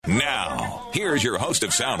Now, here's your host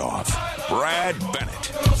of Sound Off, Brad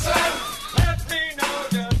Bennett.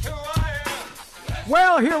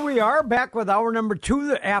 Well, here we are back with hour number 2,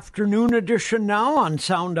 the afternoon edition now on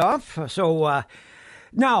Sound Off. So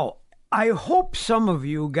now, I hope some of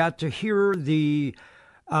you got to hear the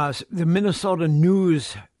Minnesota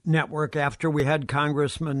News Network after we had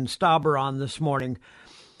Congressman Stauber on this morning,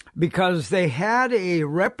 because they had a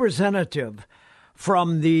representative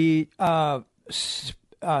from the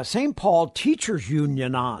St. Paul Teachers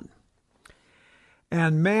Union on.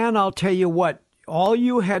 And man, I'll tell you what, all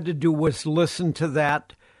you had to do was listen to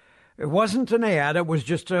that. It wasn't an ad, it was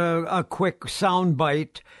just a quick sound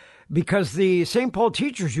bite, because the St. Paul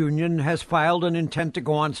Teachers Union has filed an intent to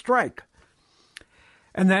go on strike.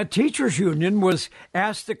 And that teachers union was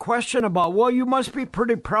asked the question about, well, you must be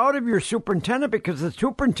pretty proud of your superintendent, because the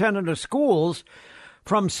superintendent of schools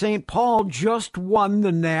from St. Paul just won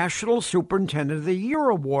the National Superintendent of the Year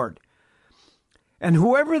award. And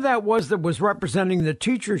whoever that was representing the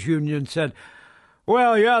teachers union said,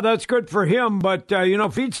 well, yeah, that's good for him, but,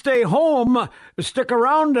 if he'd stay home, stick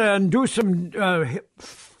around and do some,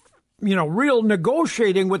 real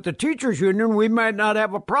negotiating with the teachers union, we might not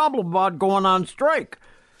have a problem about going on strike.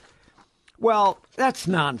 Well, that's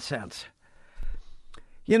nonsense.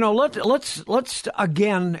 Let's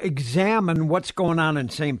again examine what's going on in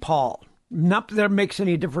St. Paul. Not that it makes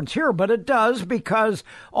any difference here, but it does, because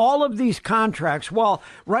all of these contracts, well,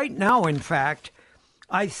 right now, in fact,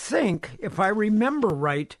 I think, if I remember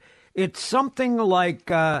right, it's something like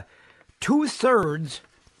 2/3,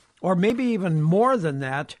 or maybe even more than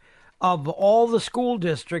that, of all the school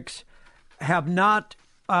districts have not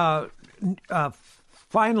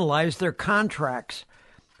finalized their contracts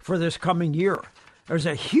for this coming year. There's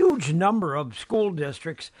a huge number of school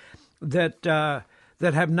districts that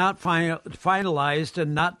have not finalized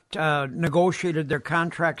and not negotiated their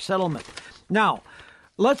contract settlement. Now,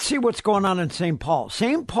 let's see what's going on in St. Paul.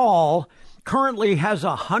 St. Paul currently has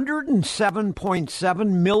a $107.7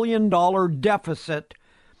 million deficit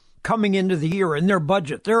coming into the year in their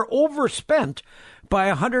budget. They're overspent by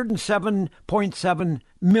 $107.7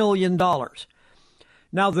 million.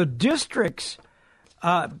 Now, the district's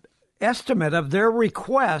estimate of their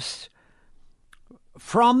requests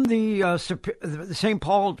from the St.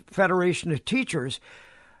 Paul Federation of Teachers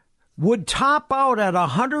would top out at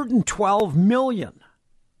 $112 million.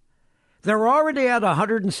 They're already at a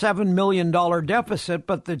 $107 million deficit,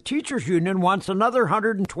 but the teachers union wants another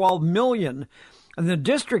 $112 million, and the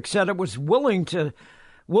district said it was willing to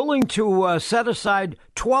set aside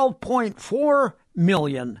 $12.4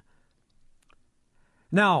 million.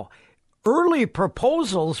 Now, early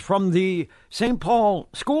proposals from the St. Paul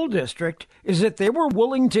School District is that they were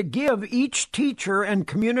willing to give each teacher and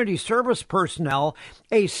community service personnel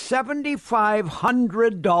a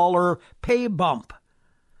 $7,500 pay bump.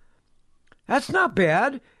 That's not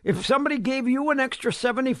bad. If somebody gave you an extra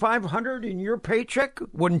 $7,500 in your paycheck,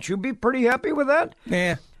 wouldn't you be pretty happy with that?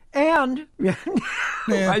 Yeah. And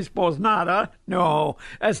I suppose not, huh? No,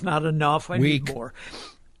 that's not enough. I need more.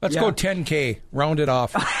 Let's go 10K. Round it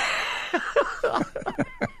off.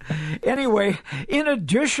 Anyway, in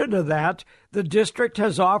addition to that, the district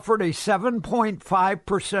has offered a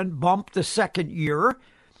 7.5% bump the second year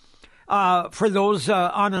for those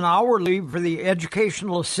on an hourly for the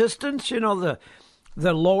educational assistants, the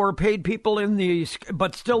lower paid people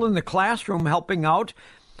but still in the classroom helping out.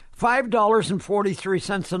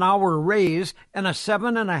 $5.43 an hour raise and a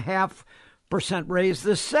 7.5% raise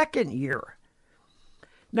the second year.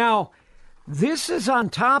 Now, this is on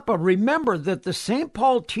top of, remember that the St.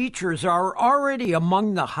 Paul teachers are already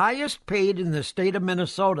among the highest paid in the state of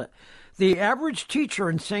Minnesota. The average teacher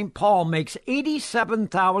in St. Paul makes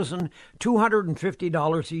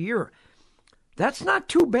 $87,250 a year. That's not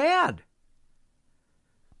too bad.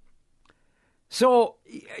 So,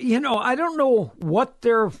 I don't know what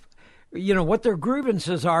their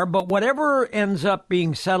grievances are, but whatever ends up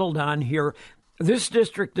being settled on here, this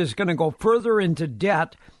district is going to go further into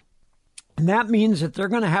debt. And that means that they're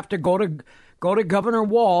going to have to go to Governor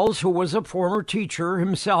Walz, who was a former teacher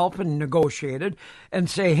himself and negotiated, and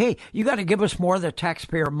say, hey, you got to give us more of the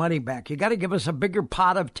taxpayer money back. You got to give us a bigger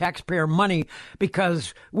pot of taxpayer money,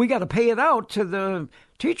 because we got to pay it out to the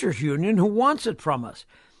teachers union who wants it from us.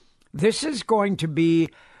 This is going to be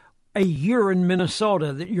a year in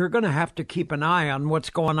Minnesota that you're going to have to keep an eye on what's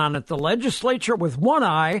going on at the legislature with one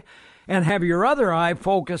eye, and have your other eye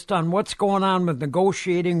focused on what's going on with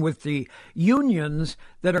negotiating with the unions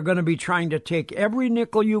that are going to be trying to take every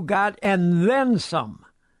nickel you got and then some.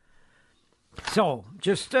 So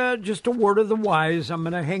just a word of the wise. I'm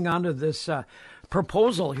going to hang on to this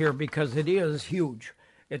proposal here because it is huge.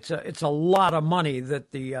 It's a lot of money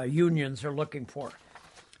that the unions are looking for.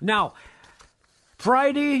 Now,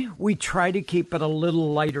 Friday, we try to keep it a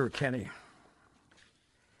little lighter, Kenny.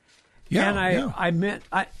 Yeah, and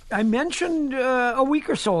I mentioned a week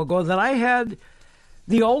or so ago that I had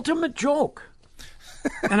the ultimate joke.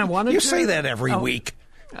 And I wanted you to say that every week.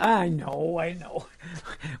 I know.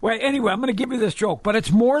 Well, anyway, I'm going to give you this joke, but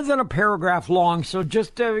it's more than a paragraph long, so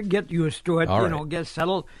just get used to it. All right. right.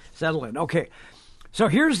 Settle in. Okay, so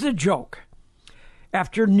here's the joke.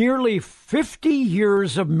 After nearly 50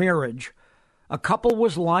 years of marriage, a couple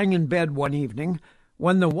was lying in bed one evening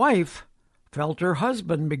when the wife felt her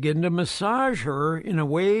husband begin to massage her in a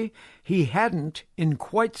way he hadn't in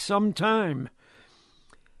quite some time.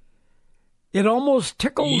 It almost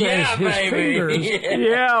tickled as his fingers.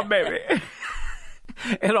 Yeah, baby.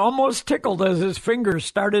 It almost tickled as his fingers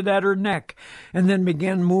started at her neck and then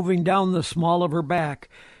began moving down the small of her back.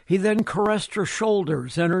 He then caressed her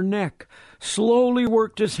shoulders and her neck, slowly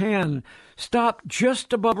worked his hand, stopped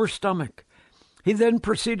just above her stomach. He then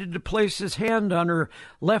proceeded to place his hand on her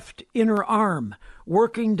left inner arm,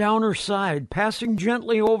 working down her side, passing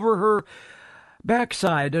gently over her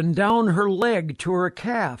backside and down her leg to her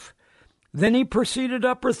calf. Then he proceeded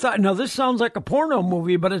up her thigh. Now, this sounds like a porno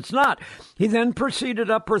movie, but it's not. He then proceeded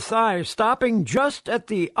up her thigh, stopping just at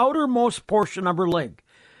the outermost portion of her leg.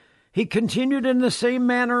 He continued in the same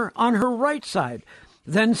manner on her right side,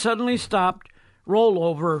 then suddenly stopped, rolled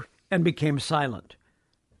over, and became silent.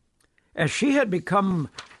 As she had become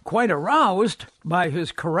quite aroused by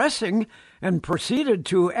his caressing and proceeded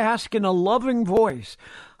to ask in a loving voice,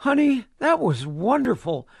 "Honey, that was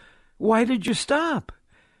wonderful. Why did you stop?"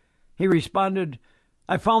 He responded,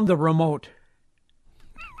 "I found the remote."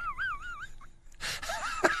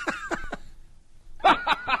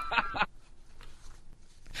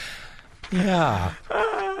 Yeah.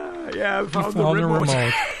 Yeah, I found the remote.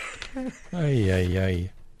 Ay.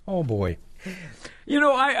 Oh, boy. You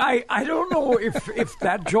know, I don't know if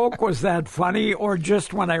that joke was that funny or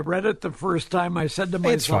just when I read it the first time I said to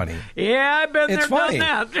myself, It's funny. Yeah, I've been It's there, funny.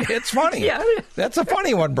 done that. It's funny. Yeah. That's a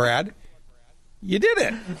funny one, Brad. You did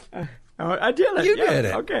it. I did it. You yeah, did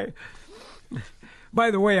it. Okay. By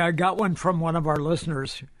the way, I got one from one of our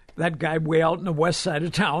listeners, that guy way out in the west side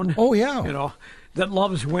of town. Oh, yeah. You know, that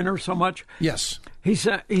loves winter so much. Yes. He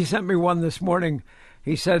sent me one this morning.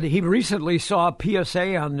 He said he recently saw a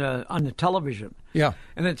PSA on the television. Yeah.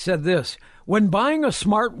 And it said this: when buying a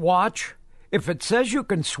smart watch, if it says you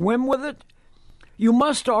can swim with it, you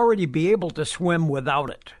must already be able to swim without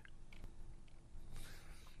it.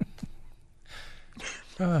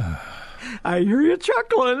 I hear you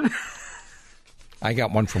chuckling. I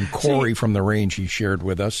got one from Corey from the range he shared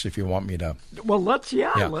with us, if you want me to. Well, let's.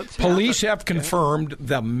 Police have confirmed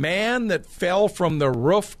the man that fell from the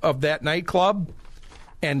roof of that nightclub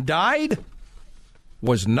and died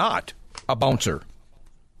was not a bouncer.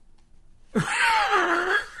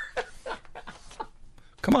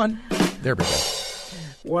 Come on. There we go.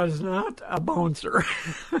 Was not a bouncer.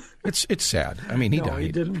 It's sad. I mean, he No, died.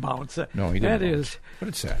 he didn't bounce. No, he didn't. That bounce. is. But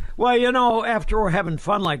it's sad. Well, you know, after we're having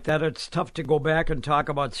fun like that, it's tough to go back and talk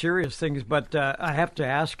about serious things. But I have to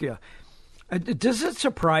ask you, does it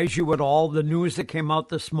surprise you at all, the news that came out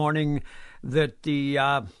this morning that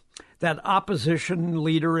that opposition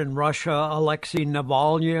leader in Russia, Alexei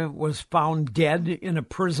Navalny, was found dead in a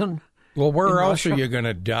prison? Well, where else Russia? are you going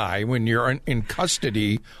to die when you're in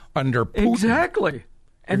custody under Putin? Exactly.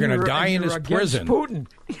 You're going to die in his prison. Putin.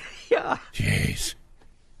 Yeah. Jeez.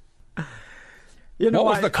 You know,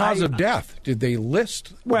 What was the cause of death? Did they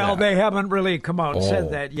list? Well, that? they haven't really come out and Oh.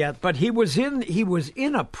 said that yet. But he was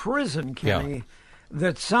in a prison, Kenny,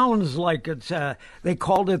 that sounds like it's. They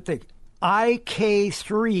called it the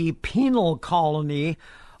IK3 Penal Colony,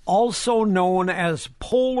 also known as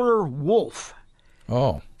Polar Wolf.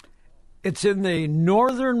 Oh. It's in the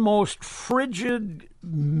northernmost frigid,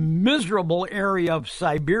 miserable area of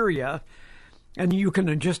Siberia. And you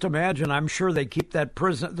can just imagine, I'm sure they keep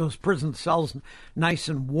those prison cells nice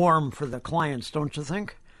and warm for the clients, don't you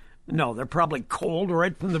think? No, they're probably cold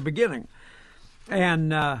right from the beginning.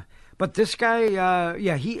 And but this guy,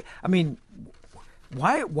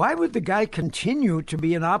 why would the guy continue to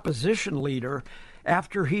be an opposition leader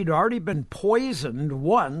after he'd already been poisoned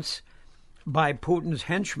once by Putin's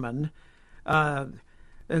henchmen?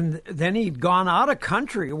 And then he'd gone out of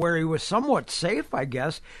country where he was somewhat safe, I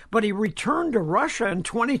guess. But he returned to Russia in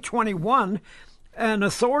 2021, and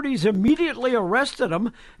authorities immediately arrested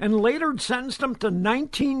him and later sentenced him to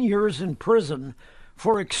 19 years in prison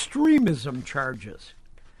for extremism charges.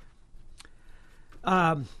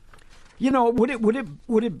 You know,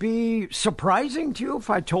 would it be surprising to you if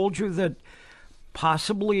I told you that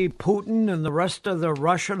possibly Putin and the rest of the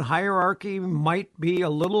Russian hierarchy might be a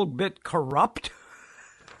little bit corrupt.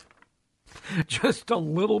 Just a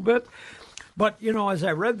little bit. But, as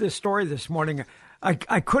I read this story this morning,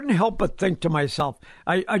 I couldn't help but think to myself,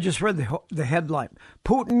 I just read the headline.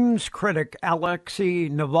 Putin's critic, Alexei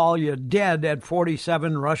Navalny, dead at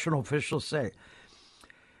 47, Russian officials say.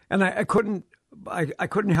 And I couldn't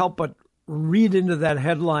help but read into that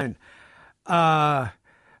headline.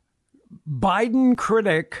 Biden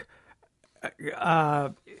critic,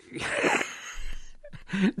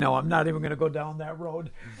 no, I'm not even going to go down that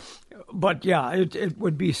road. But yeah, it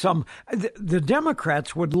would be the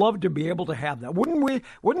Democrats would love to be able to have that. Wouldn't we?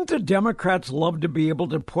 Wouldn't the Democrats love to be able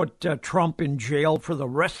to put Trump in jail for the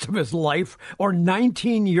rest of his life, or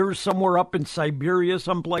 19 years somewhere up in Siberia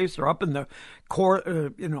someplace, or up in the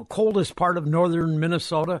coldest part of northern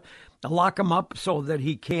Minnesota, to lock him up so that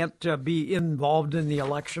he can't be involved in the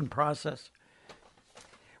election process?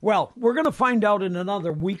 Well, we're going to find out in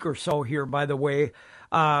another week or so here, by the way,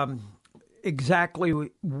 exactly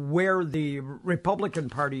where the Republican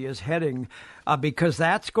Party is heading, because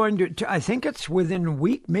that's going to, I think it's within a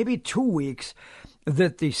week, maybe 2 weeks,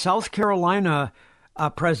 that the South Carolina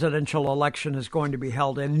presidential election is going to be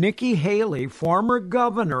held. And Nikki Haley, former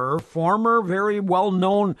governor, former very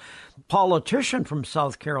well-known politician from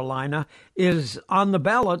South Carolina, is on the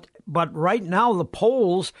ballot. But right now, the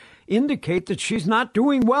polls indicate that she's not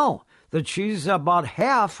doing well, that she's about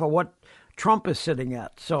half of what Trump is sitting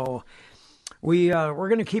at. So we're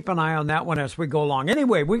going to keep an eye on that one as we go along.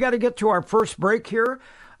 Anyway, we got to get to our first break here.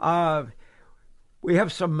 We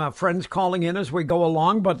have some friends calling in as we go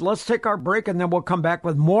along, but let's take our break and then we'll come back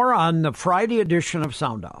with more on the Friday edition of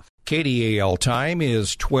Sound Off. KDAL time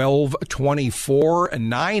is 12:24,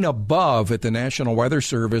 9 above at the National Weather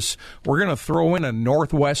Service. We're going to throw in a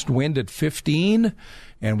northwest wind at 15,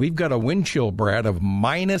 and we've got a wind chill, Brad, of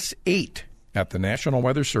 -8 at the National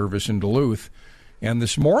Weather Service in Duluth. And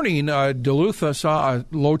this morning, Duluth saw a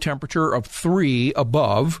low temperature of 3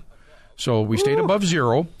 above, so we stayed above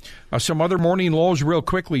zero. Some other morning lows real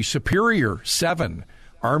quickly. Superior, 7.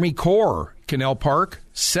 Army Corps, Canal Park,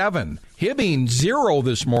 7. Hibbing, 0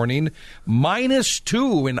 this morning.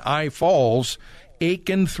 -2 in I Falls.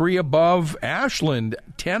 Aiken, 3 above. Ashland,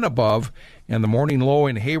 10 above. And the morning low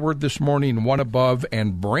in Hayward this morning, 1 above.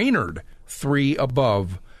 And Brainerd, 3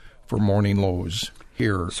 above for morning lows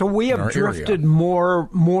here. So we have drifted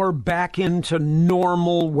more back into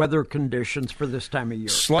normal weather conditions for this time of year.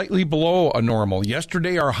 Slightly below a normal.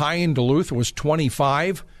 Yesterday, our high in Duluth was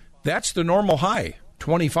 25. That's the normal high,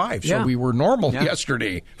 25. So we were normal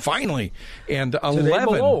yesterday, finally. And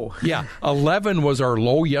 11. 11 was our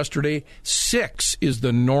low yesterday. 6 is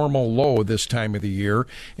the normal low this time of the year.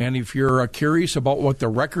 And if you're curious about what the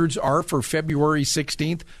records are for February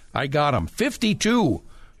 16th, I got them. 52.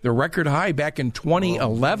 The record high back in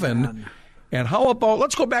 2011. And how about,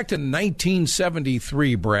 let's go back to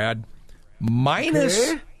 1973, Brad.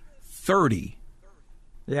 -30.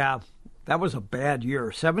 Yeah, that was a bad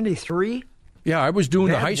year. 73? Yeah, I was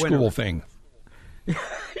doing the high school thing.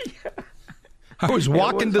 I was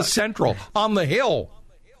walking to Central on the hill.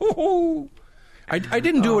 I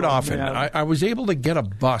didn't do it often. I was able to get a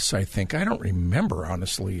bus, I think. I don't remember,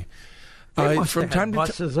 honestly. From time to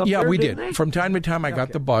time, we did. From time to time, I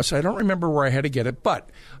got the bus. I don't remember where I had to get it, but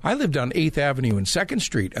I lived on 8th Avenue and 2nd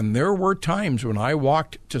Street, and there were times when I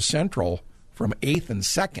walked to Central from 8th and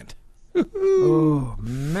 2nd. Oh,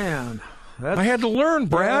 man. I had to learn,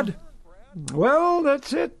 Brad. Well,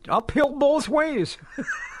 that's it. Uphill both ways.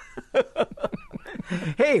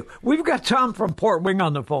 Hey, we've got Tom from Port Wing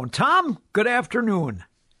on the phone. Tom, good afternoon.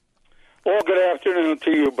 Well, good afternoon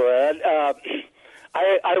to you, Brad.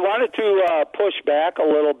 I wanted to push back a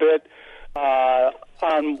little bit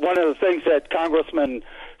on one of the things that Congressman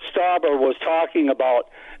Stauber was talking about,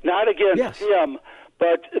 not against him,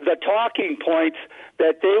 but the talking points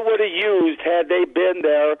that they would have used had they been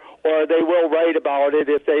there, or they will write about it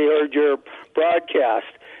if they heard your broadcast.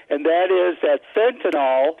 And that is that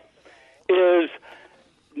fentanyl is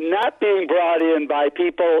not being brought in by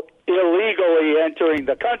people illegally entering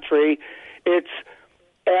the country. It's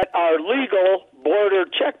at our legal border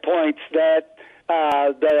checkpoints that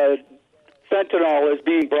the fentanyl is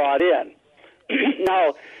being brought in.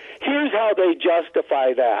 Now, here's how they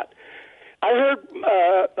justify that. I heard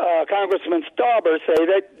Congressman Stauber say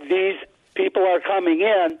that these people are coming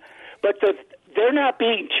in, but they're not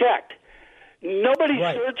being checked. Nobody's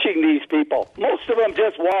searching these people. Most of them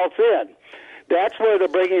just waltz in. That's where they're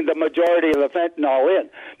bringing the majority of the fentanyl in.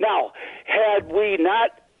 Now, had we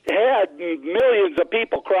not had millions of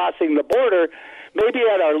people crossing the border, maybe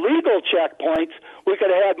at our legal checkpoints, we could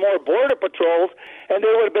have had more border patrols, and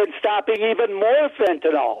they would have been stopping even more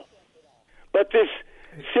fentanyl. But this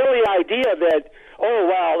silly idea that, oh,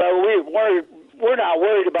 well, we're not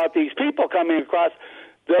worried about these people coming across,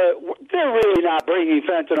 they're really not bringing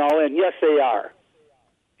fentanyl in. Yes, they are.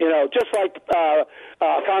 You know, just like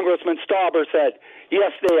Congressman Stauber said,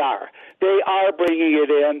 yes, they are. They are bringing it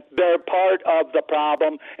in. They're part of the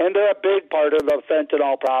problem, and they're a big part of the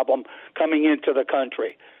fentanyl problem coming into the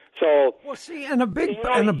country. So, well, see, and a big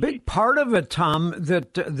part of it, Tom,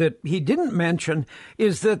 that he didn't mention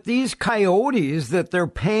is that these coyotes that they're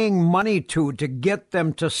paying money to get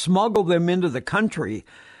them to smuggle them into the country.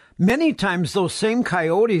 Many times those same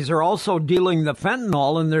coyotes are also dealing the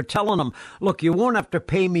fentanyl, and they're telling them, look, you won't have to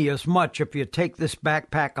pay me as much if you take this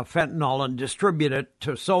backpack of fentanyl and distribute it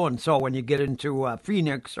to so-and-so when you get into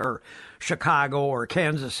Phoenix or Chicago or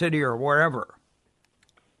Kansas City or wherever.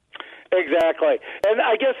 Exactly. And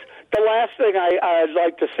I guess the last thing I'd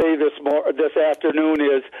like to say this afternoon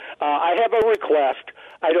is I have a request.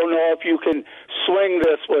 I don't know if you can swing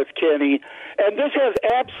this with Kenny. And this has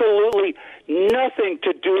absolutely nothing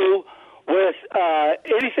to do with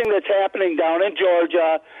anything that's happening down in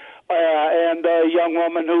Georgia and the young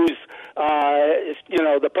woman who's,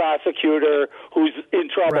 the prosecutor who's in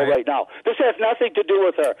trouble right now. This has nothing to do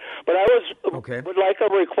with her. But I would like a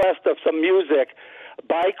request of some music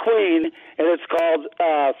by Queen, and it's called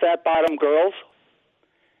Fat Bottom Girls.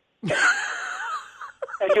 And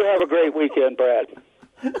you have a great weekend, Brad.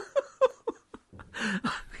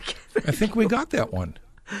 I think we got that one.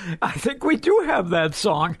 I think we do have that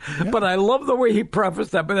song, but I love the way he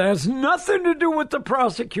prefaced that. But it has nothing to do with the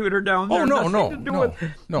prosecutor down there. Oh, no.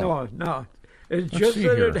 It's just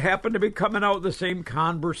that it happened to be coming out the same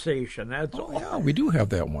conversation. That's all. Yeah, we do have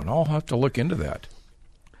that one. I'll have to look into that.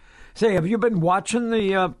 Say, have you been watching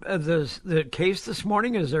the case this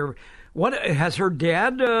morning? Has her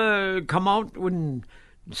dad come out and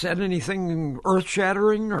said anything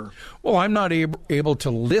earth-shattering? Or? Well, I'm not able to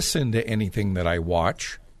listen to anything that I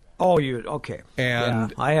watch. Oh, okay.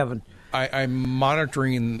 And I haven't. I'm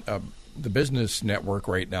monitoring the business network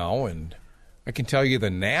right now, and I can tell you the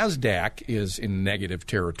NASDAQ is in negative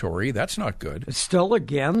territory. That's not good. Still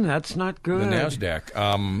again, that's not good. The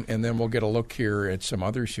NASDAQ. And then we'll get a look here at some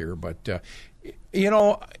others here. But,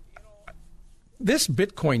 this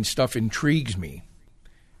Bitcoin stuff intrigues me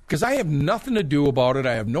because I have nothing to do about it.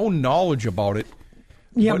 I have no knowledge about it.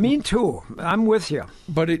 Yeah, me too. I'm with you.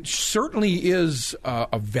 But it certainly is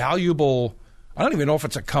a valuable, I don't even know if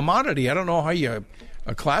it's a commodity. I don't know how you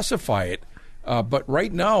classify it. But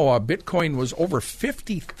right now, Bitcoin was over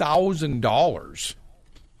 $50,000.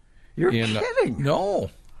 You're kidding.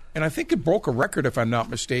 No. And I think it broke a record, if I'm not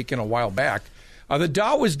mistaken, a while back. The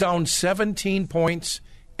Dow was down 17 points.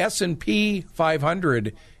 S&P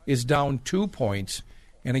 500 is down 2 points.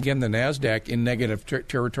 And again, the NASDAQ in negative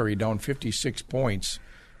territory, down 56 points.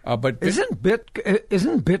 But isn't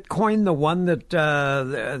Bitcoin the one that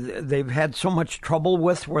they've had so much trouble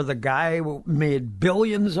with, where the guy made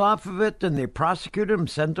billions off of it, and they prosecuted him,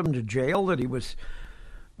 sent him to jail, that he was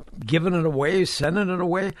giving it away, sending it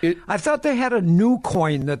away? I thought they had a new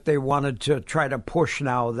coin that they wanted to try to push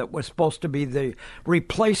now that was supposed to be the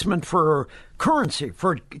replacement for currency,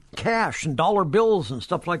 for cash and dollar bills and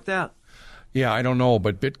stuff like that. Yeah, I don't know,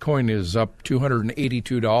 but Bitcoin is up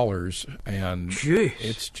 $282, and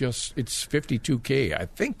Jeez. it's $52K. I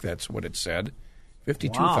think that's what it said,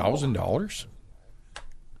 $52,000.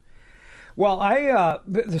 Well, I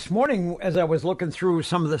this morning, as I was looking through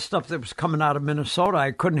some of the stuff that was coming out of Minnesota,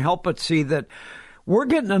 I couldn't help but see that we're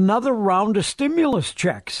getting another round of stimulus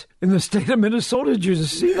checks in the state of Minnesota. Did you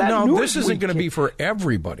see that? No, this isn't going to be for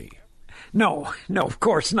everybody. No, of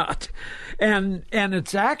course not. And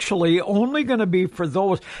it's actually only going to be for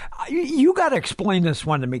those. You got to explain this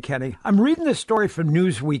one to me, Kenny. I'm reading this story from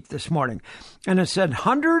Newsweek this morning, and it said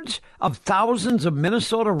hundreds of thousands of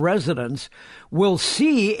Minnesota residents will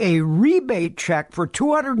see a rebate check for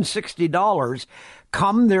 $260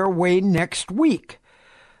 come their way next week.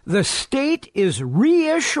 The state is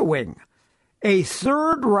reissuing a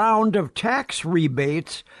third round of tax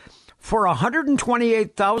rebates for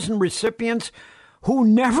 128,000 recipients who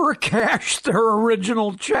never cashed their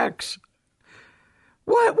original checks.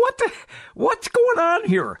 What's going on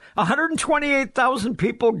here? 128,000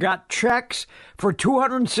 people got checks for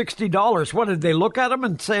 $260. What, did they look at them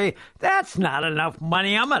and say, that's not enough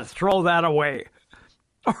money, I'm going to throw that away?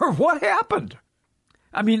 Or what happened?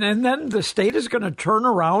 I mean, and then the state is going to turn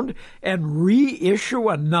around and reissue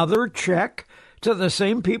another check to the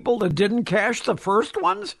same people that didn't cash the first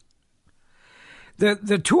ones? The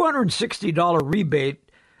 $260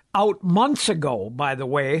 rebate out months ago, by the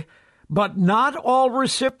way, but not all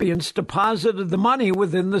recipients deposited the money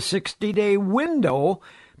within the 60-day window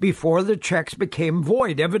before the checks became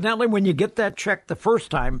void. Evidently, when you get that check the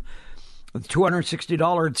first time,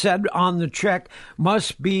 $260, it said on the check,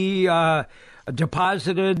 must be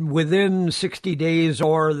deposited within 60 days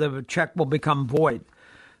or the check will become void.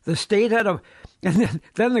 The state had and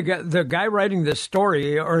then the guy writing this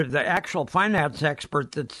story, or the actual finance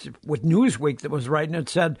expert that's with Newsweek that was writing it,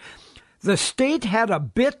 said the state had a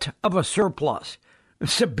bit of a surplus.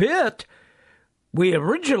 It's a bit. We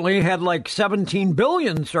originally had like 17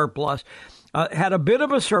 billion surplus. Had a bit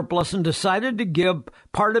of a surplus and decided to give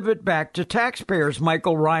part of it back to taxpayers.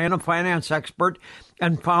 Michael Ryan, a finance expert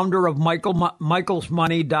and founder of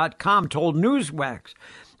michaelsmoney.com, told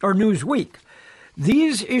Newsweek.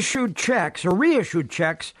 These issued checks or reissued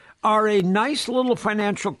checks are a nice little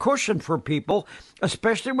financial cushion for people,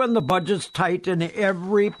 especially when the budget's tight and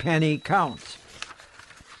every penny counts.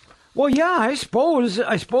 Well, yeah, I suppose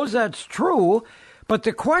that's true, but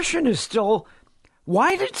the question is still,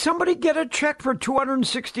 why did somebody get a check for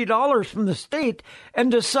 $260 from the state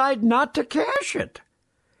and decide not to cash it?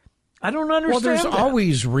 I don't understand. Well, there's that.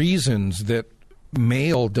 always reasons that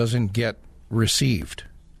mail doesn't get received.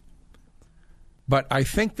 But I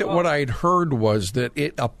think that what I'd heard was that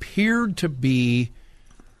it appeared to be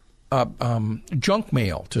junk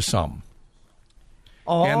mail to some.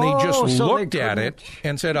 Oh, and they just so looked at it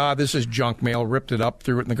and said, this is junk mail, ripped it up,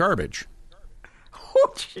 threw it in the garbage.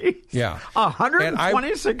 Oh, jeez. Yeah.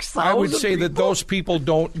 126,000 I would say people? that those people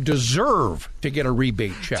don't deserve to get a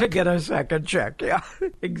rebate check. To get a second check, yeah,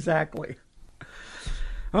 exactly.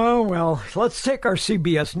 Oh, well, let's take our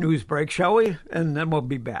CBS News break, shall we? And then we'll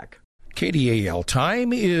be back. KDAL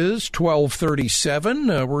time is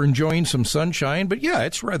 12:37. We're enjoying some sunshine, but yeah,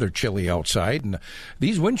 it's rather chilly outside. And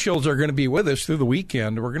these wind chills are going to be with us through the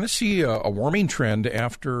weekend. We're going to see a warming trend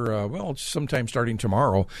after, sometime starting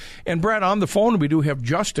tomorrow. And Brad, on the phone, we do have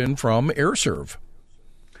Justin from AirServe.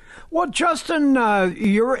 Well, Justin,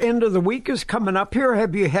 your end of the week is coming up here.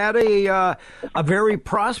 Have you had a very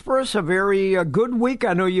prosperous, a very good week?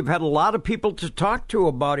 I know you've had a lot of people to talk to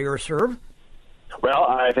about AirServe. Well,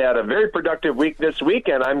 I've had a very productive week this week,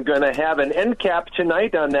 and I'm going to have an end cap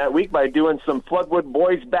tonight on that week by doing some Floodwood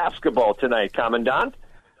boys basketball tonight, Commandant.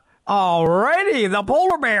 All righty, the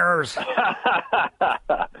Polar Bears.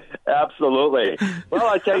 Absolutely. Well,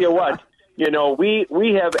 I tell you what.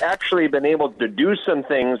 We have actually been able to do some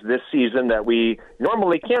things this season that we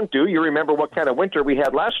normally can't do. You remember what kind of winter we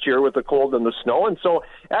had last year with the cold and the snow. And so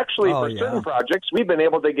actually certain projects, we've been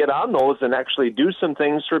able to get on those and actually do some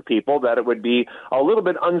things for people that it would be a little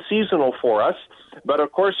bit unseasonal for us. But,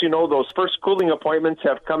 of course, those first cooling appointments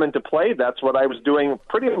have come into play. That's what I was doing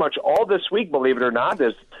pretty much all this week, believe it or not,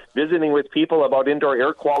 is visiting with people about indoor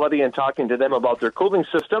air quality and talking to them about their cooling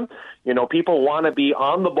system. People want to be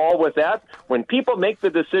on the ball with that. When people make the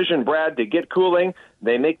decision, Brad, to get cooling,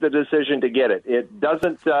 they make the decision to get it. It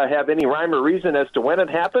doesn't have any rhyme or reason as to when it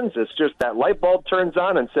happens. It's just that light bulb turns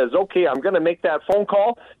on and says, okay, I'm going to make that phone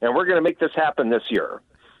call, and we're going to make this happen this year.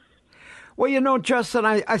 Well, Justin,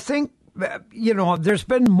 I think, there's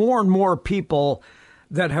been more and more people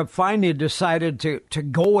that have finally decided to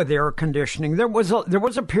go with air conditioning. There was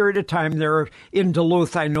a period of time there in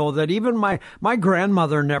Duluth, I know, that even my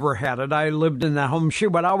grandmother never had it. I lived in that home. She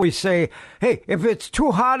would always say, hey, if it's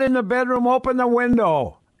too hot in the bedroom, open the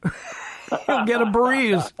window. You'll get a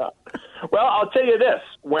breeze. Well, I'll tell you this.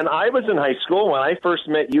 When I was in high school, when I first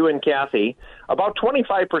met you and Kathy, about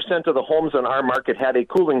 25% of the homes in our market had a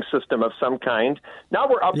cooling system of some kind. Now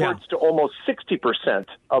we're upwards to almost 60%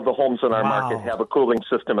 of the homes in our market have a cooling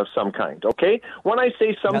system of some kind, okay? When I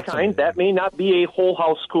say some kind, that may not be a whole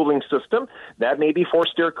house cooling system. That may be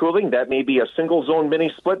forced air cooling. That may be a single-zone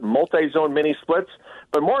mini-split, multi-zone mini-splits.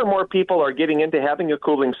 But more and more people are getting into having a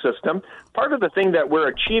cooling system. Part of the thing that we're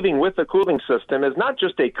achieving with the cooling system is not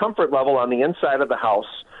just a comfort level on the inside of the house,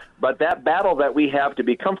 but that battle that we have to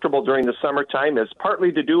be comfortable during the summertime is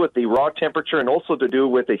partly to do with the raw temperature and also to do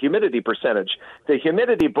with the humidity percentage. The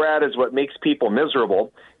humidity, Brad, is what makes people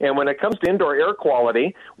miserable. And when it comes to indoor air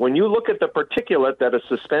quality, when you look at the particulate that is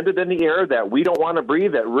suspended in the air that we don't want to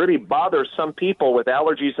breathe, that really bothers some people with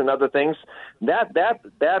allergies and other things, that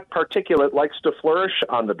particulate likes to flourish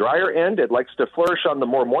on the drier end. It likes to flourish on the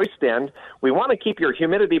more moist end. We want to keep your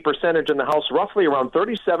humidity percentage in the house roughly around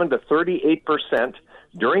 37 to 38%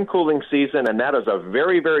 during cooling season, and that is a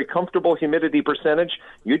very, very comfortable humidity percentage.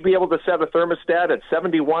 You'd be able to set a thermostat at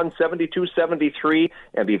 71, 72, 73,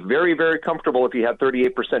 and be very, very comfortable if you had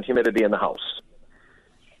 38% humidity in the house.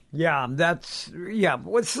 Yeah,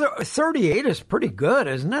 38 is pretty good,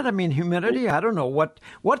 isn't it? I mean, humidity, I don't know.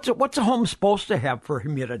 What's a home supposed to have for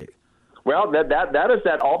humidity? Well, that is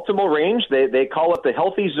that optimal range. They call it the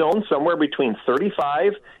healthy zone, somewhere between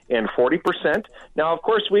 35 and 40%. Now, of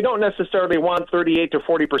course, we don't necessarily want 38 to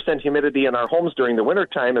 40% humidity in our homes during the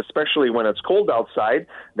wintertime, especially when it's cold outside.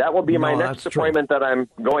 That will be my next appointment that I'm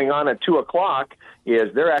going on at 2 o'clock,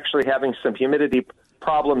 is they're actually having some humidity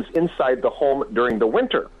problems inside the home during the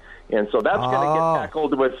winter. And so that's going to get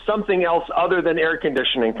tackled with something else other than air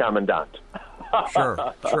conditioning, Commandant.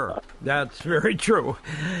 Sure. That's very true.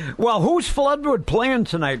 Well, who's Floodwood playing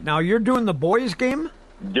tonight? Now, you're doing the boys' game?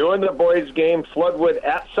 Doing the boys' game, Floodwood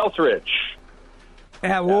at Southridge.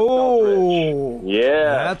 Whoa.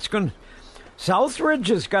 Yeah. That's going. Southridge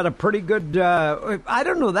has got a pretty good, I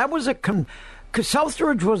don't know, that was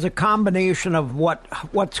Southridge was a combination of what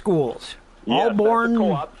schools? Yes, Allborn?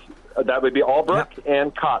 Co-op. That would be Albrook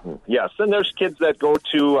and Cotton, yes. And there's kids that go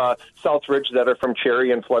to Southridge that are from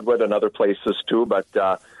Cherry and Floodwood and other places too, but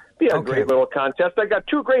be a great little contest. I got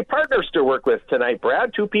 2 great partners to work with tonight,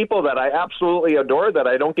 Brad. 2 people that I absolutely adore that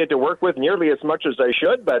I don't get to work with nearly as much as I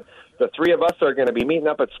should, but the 3 of us are going to be meeting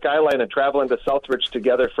up at Skyline and traveling to Southridge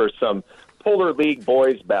together for some Polar League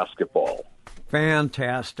boys basketball.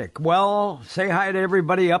 Fantastic. Well, say hi to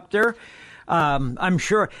everybody up there. I'm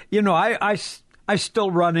sure, I still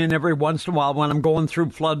run in every once in a while when I'm going through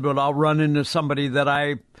Floodwood. I'll run into somebody that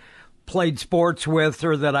I played sports with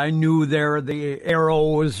or that I knew there, the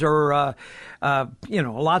Arrows or,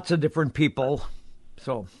 lots of different people.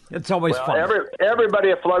 So it's always fun. Everybody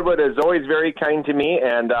at Floodwood is always very kind to me,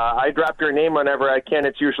 and I drop your name whenever I can.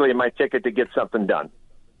 It's usually my ticket to get something done.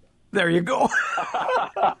 There you go.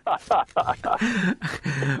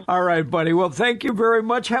 All right, buddy. Well, thank you very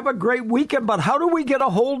much. Have a great weekend. But how do we get a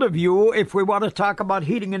hold of you if we want to talk about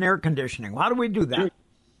heating and air conditioning? How do we do that?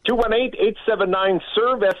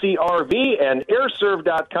 218-879-SERV, S-E-R-V, and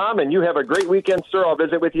airserv.com. And you have a great weekend, sir. I'll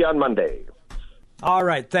visit with you on Monday. All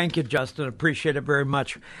right. Thank you, Justin. Appreciate it very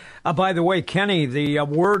much. By the way, Kenny, the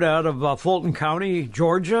word out of Fulton County,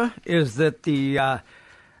 Georgia, is that the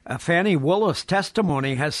Fannie Willis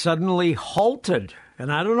testimony has suddenly halted.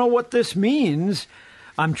 And I don't know what this means.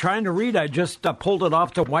 I'm trying to read. I just pulled it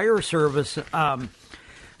off the wire service.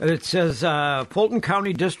 It says Fulton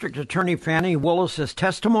County District Attorney Fannie Willis's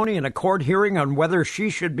testimony in a court hearing on whether she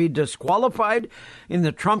should be disqualified in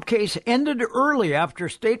the Trump case ended early after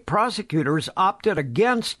state prosecutors opted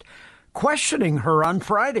against questioning her on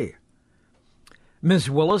Friday.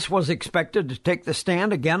 Ms. Willis was expected to take the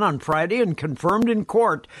stand again on Friday and confirmed in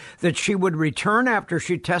court that she would return after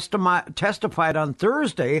she testified on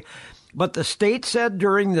Thursday, but the state said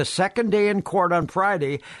during the second day in court on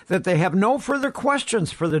Friday that they have no further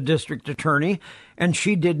questions for the district attorney, and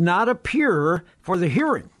she did not appear for the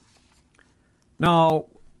hearing. Now,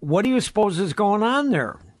 what do you suppose is going on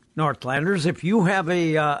there, Northlanders? If you have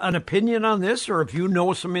an opinion on this or if you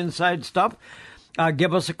know some inside stuff,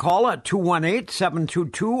 give us a call at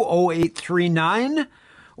 218-722-0839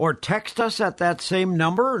 or text us at that same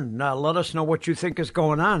number and let us know what you think is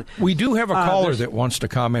going on. We do have a caller that wants to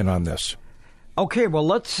comment on this. Okay, well,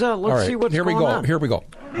 let's see what's going on. Here we go.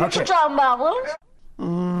 What you talking about, Willis?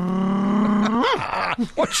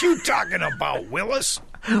 What you talking about, Willis?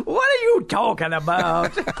 What are you talking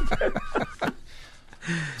about?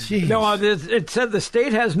 Jeez. No, it said the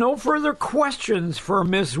state has no further questions for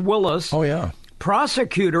Ms. Willis. Oh, yeah.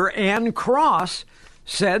 Prosecutor Ann Cross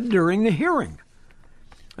said during the hearing.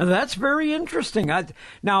 And that's very interesting.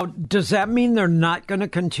 Now, does that mean they're not going to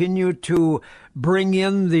continue to bring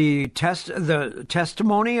in the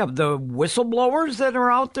testimony of the whistleblowers that are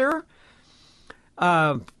out there?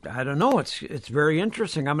 I don't know. It's very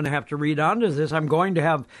interesting. I'm going to have to read on to this. I'm going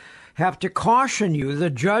to have to caution you, the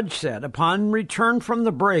judge said. Upon return from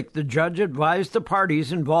the break, the judge advised the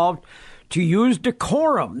parties involved to use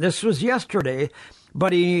decorum. This was yesterday,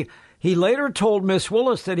 but he later told Miss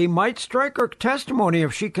Willis that he might strike her testimony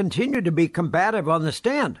if she continued to be combative on the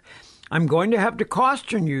stand. I'm going to have to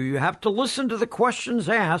caution you. You have to listen to the questions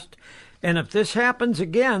asked, and if this happens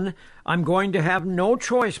again, I'm going to have no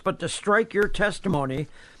choice but to strike your testimony,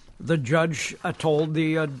 the judge told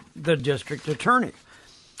the district attorney.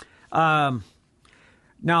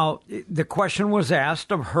 Now, the question was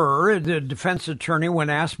asked of her, the defense attorney,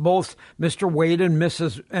 when asked, both Mr. Wade and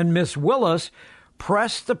Miss Willis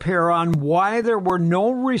pressed the pair on why there were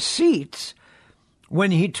no receipts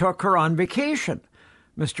when he took her on vacation.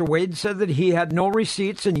 Mr. Wade said that he had no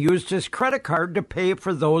receipts and used his credit card to pay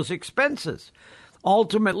for those expenses,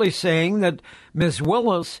 ultimately saying that Miss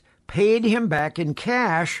Willis paid him back in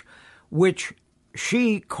cash, which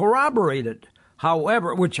she corroborated.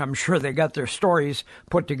 However, which I'm sure they got their stories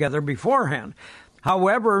put together beforehand.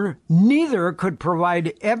 However, neither could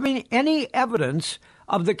provide any evidence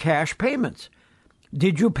of the cash payments.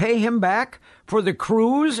 Did you pay him back for the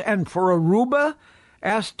cruise and for Aruba?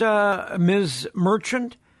 Asked Ms.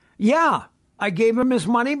 Merchant. Yeah, I gave him his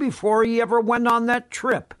money before he ever went on that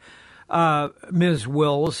trip, Ms.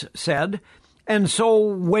 Wills said. And so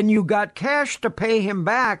when you got cash to pay him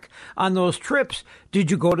back on those trips,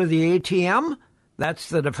 did you go to the ATM? That's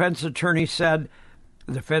the defense attorney said.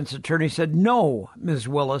 The defense attorney said, no, Ms.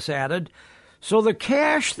 Willis added. So the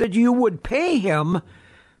cash that you would pay him,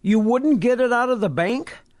 you wouldn't get it out of the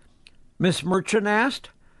bank? Miss Merchant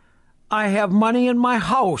asked. I have money in my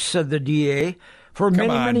house, said the DA. For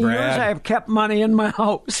many years, I have kept money in my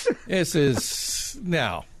house. This is...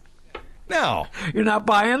 No. You're not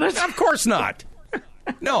buying it? Of course not.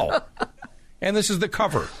 No. And this is the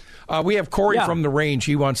cover. We have Corey from the range.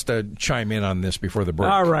 He wants to chime in on this before the break.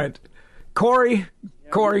 All right. Corey,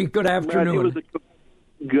 good afternoon.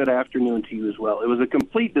 Good afternoon to you as well. It was a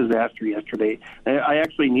complete disaster yesterday. I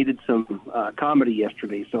actually needed some comedy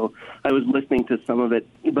yesterday, so I was listening to some of it.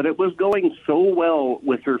 But it was going so well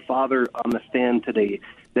with her father on the stand today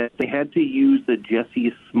that they had to use the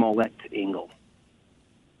Jussie Smollett angle.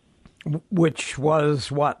 Which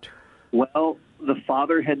was what? Well, the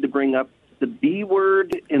father had to bring up the B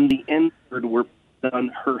word and the N word were on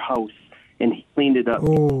her house, and he cleaned it up.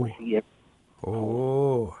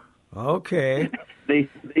 Oh, okay. They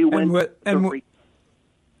went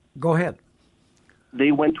go ahead.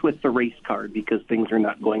 They went with the race card because things are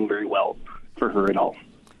not going very well for her at all.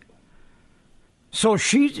 So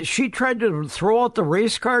she tried to throw out the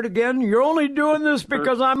race card again? You're only doing this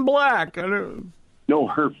because I'm black. No,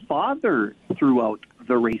 her father threw out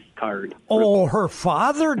the race card. Oh, her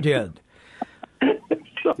father did.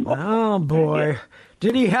 Oh, boy. Yeah.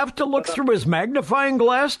 Did he have to look through his magnifying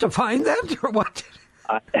glass to find that, or what?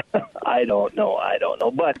 I don't know.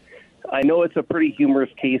 But I know it's a pretty humorous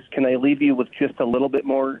case. Can I leave you with just a little bit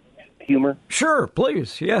more humor? Sure,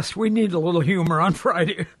 please. Yes, we need a little humor on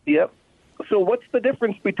Friday. Yep. So what's the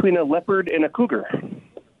difference between a leopard and a cougar?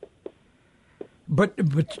 But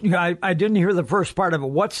I didn't hear the first part of it.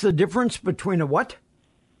 What's the difference between a what?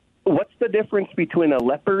 What's the difference between a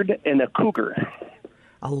leopard and a cougar?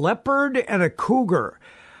 A leopard and a cougar.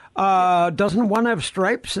 Doesn't one have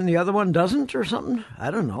stripes and the other one doesn't or something?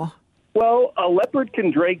 I don't know. Well, a leopard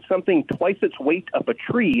can drag something twice its weight up a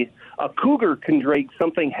tree. A cougar can drag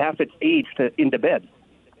something half its age into bed.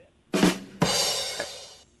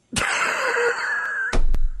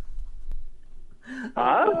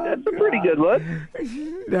 That's a pretty good one.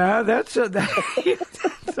 Yeah, that's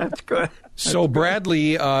good. So,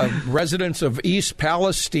 Bradley, residents of East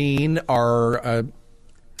Palestine are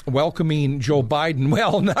welcoming Joe Biden.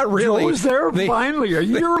 Well, not really. Joe's there finally. A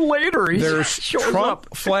year later, he there's shows Trump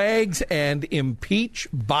up. flags and impeach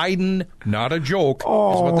Biden. Not a joke, is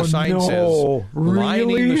what the sign says. Really?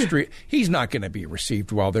 Lining the street. He's not going to be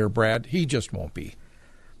received well there, Brad. He just won't be.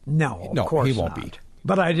 No, of course he won't not. be.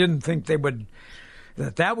 But I didn't think they would.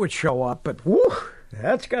 That would show up, but whew,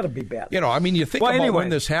 that's got to be bad. You know, I mean, you think about when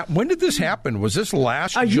this happened. When did this happen? Was this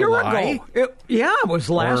last July? A year ago. It was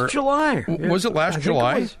last July. Was it last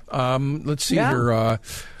July? Let's see here.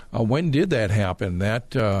 When did that happen?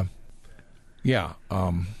 That, well,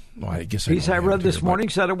 I guess I read this morning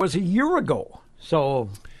said it was a year ago. So,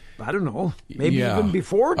 I don't know. Maybe even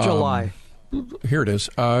before July. Here it is.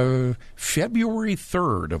 February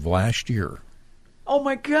 3rd of last year. Oh,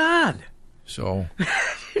 my God. So,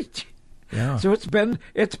 yeah. So it's been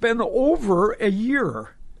over a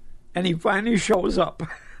year, and he finally shows up.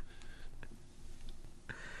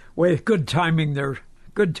 Wait, good timing there.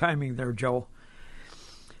 Good timing there, Joe.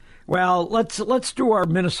 Well, let's do our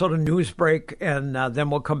Minnesota news break, and then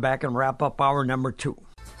we'll come back and wrap up hour number 2.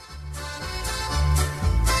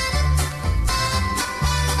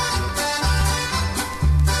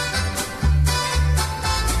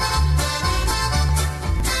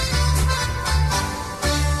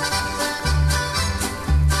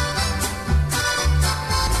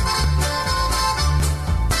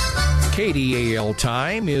 KDAL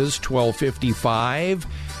time is 12:55.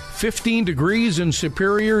 15 degrees in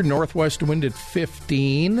Superior, northwest wind at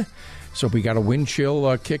 15. So we got a wind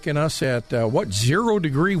chill kicking us at, 0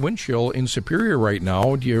 degree wind chill in Superior right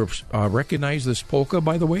now. Do you recognize this polka,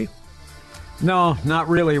 by the way? No, not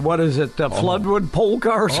really. What is it, Floodwood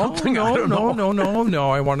polka or something? No, I don't know.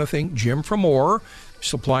 No. I want to thank Jim from Orr.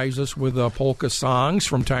 Supplies us with polka songs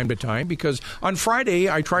from time to time, because on Friday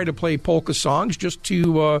I try to play polka songs just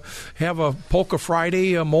to have a Polka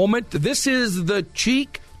Friday moment. This is the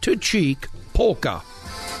cheek-to-cheek polka.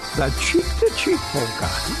 The cheek-to-cheek polka.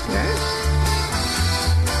 Okay.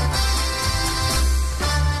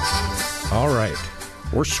 All right.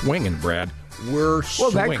 We're swinging, Brad. we're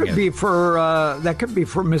Well, swinging. that could be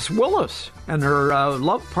for Miss Willis and her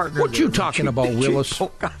love partner. What you talking about, Willis?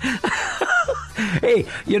 Hey,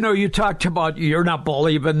 you talked about you're not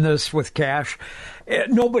believing this with cash.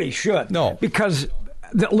 Nobody should. No. Because,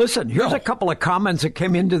 listen, here's a couple of comments that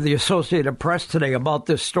came into the Associated Press today about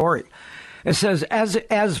this story. It says,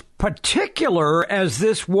 as particular as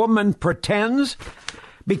this woman pretends,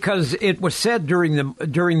 because it was said during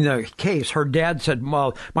the case, her dad said,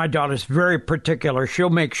 well, my daughter's very particular. She'll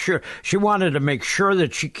make sure, she wanted to make sure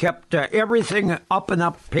that she kept everything up and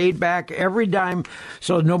up, paid back every dime,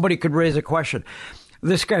 so nobody could raise a question.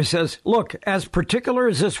 This guy says, look, as particular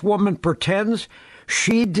as this woman pretends,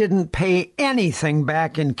 she didn't pay anything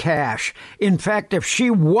back in cash. In fact, if she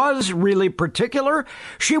was really particular,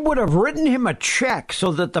 she would have written him a check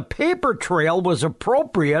so that the paper trail was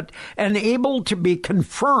appropriate and able to be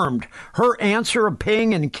confirmed. Her answer of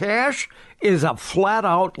paying in cash is a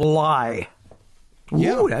flat-out lie.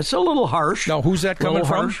 Yeah. Ooh, that's a little harsh. Now, who's that coming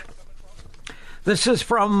from? Harsh. This is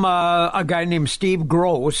from a guy named Steve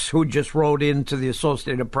Gross, who just wrote into the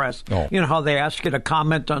Associated Press. Oh. You know how they ask you to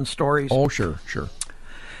comment on stories? Oh, sure.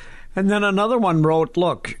 And then another one wrote,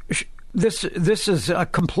 look, this is a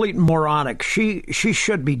complete moronic. She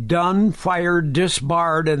should be done, fired,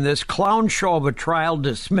 disbarred, and this clown show of a trial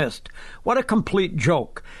dismissed. What a complete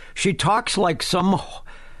joke. She talks like some...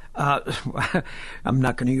 I'm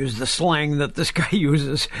not going to use the slang that this guy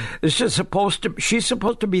uses. She's supposed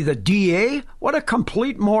to be the DA? What a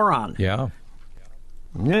complete moron. Yeah.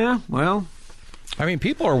 Yeah, well. I mean,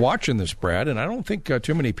 people are watching this, Brad, and I don't think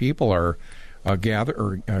too many people are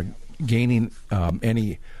gaining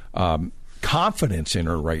any confidence in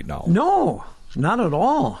her right now. No, not at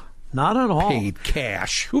all. Not at all. Paid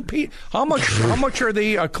cash. Who paid? How much are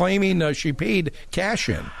they claiming she paid cash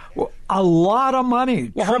in? Well, a lot of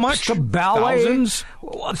money. Well, how much? To ballet, Thousands?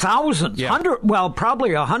 Thousands. Yeah.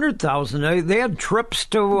 Probably 100,000. They had trips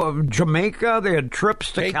to Jamaica. They had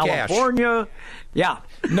trips to Paid California. Cash. Yeah.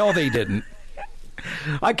 No, they didn't.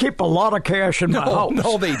 I keep a lot of cash in my house.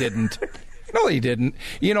 No, they didn't. No, they didn't.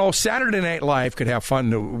 Saturday Night Live could have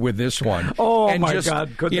fun with this one. Oh, and my just,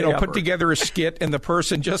 God. Could they they put ever. together a skit and the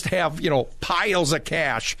person just have, piles of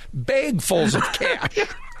cash, bagfuls of cash.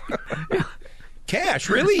 Cash,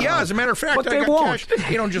 really? Yeah, as a matter of fact, But I they got won't.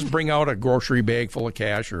 cash. Just bring out a grocery bag full of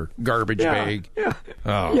cash or garbage bag. Yeah.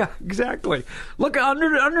 Oh. Yeah, exactly. Look,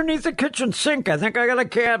 underneath the kitchen sink, I think I got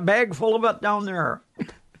a bag full of it down there.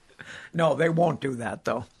 No, they won't do that,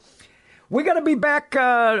 though. We got to be back,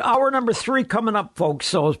 hour number 3 coming up, folks,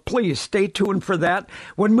 so please stay tuned for that.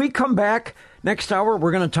 When we come back next hour,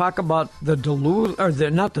 we're going to talk about the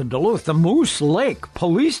Moose Lake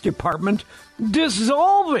Police Department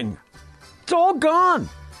dissolving. It's all gone.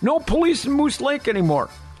 No police in Moose Lake anymore.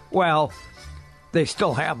 Well, they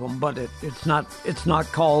still have them, but it's not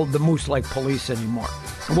called the Moose Lake Police anymore.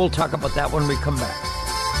 We'll talk about that when we come back.